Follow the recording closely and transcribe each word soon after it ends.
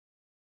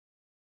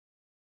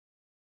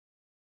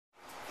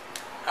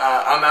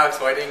I'm Alex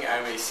Whiting.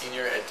 I'm a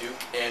senior at Duke,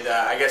 and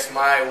I guess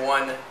my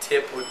one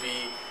tip would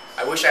be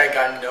I wish I had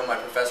gotten to know my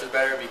professors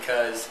better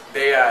because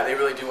they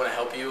really do want to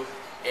help you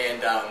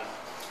and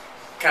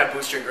kind of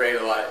boost your grade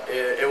a lot.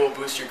 It will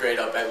boost your grade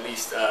up at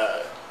least.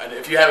 And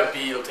if you have a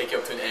B, it'll take you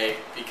up to an A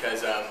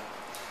because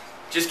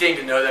just getting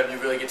to know them,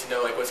 you really get to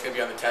know like what's going to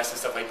be on the test and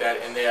stuff like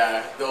that, and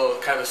they'll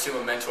kind of assume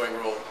a mentoring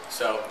role.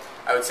 So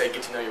I would say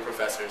get to know your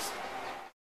professors.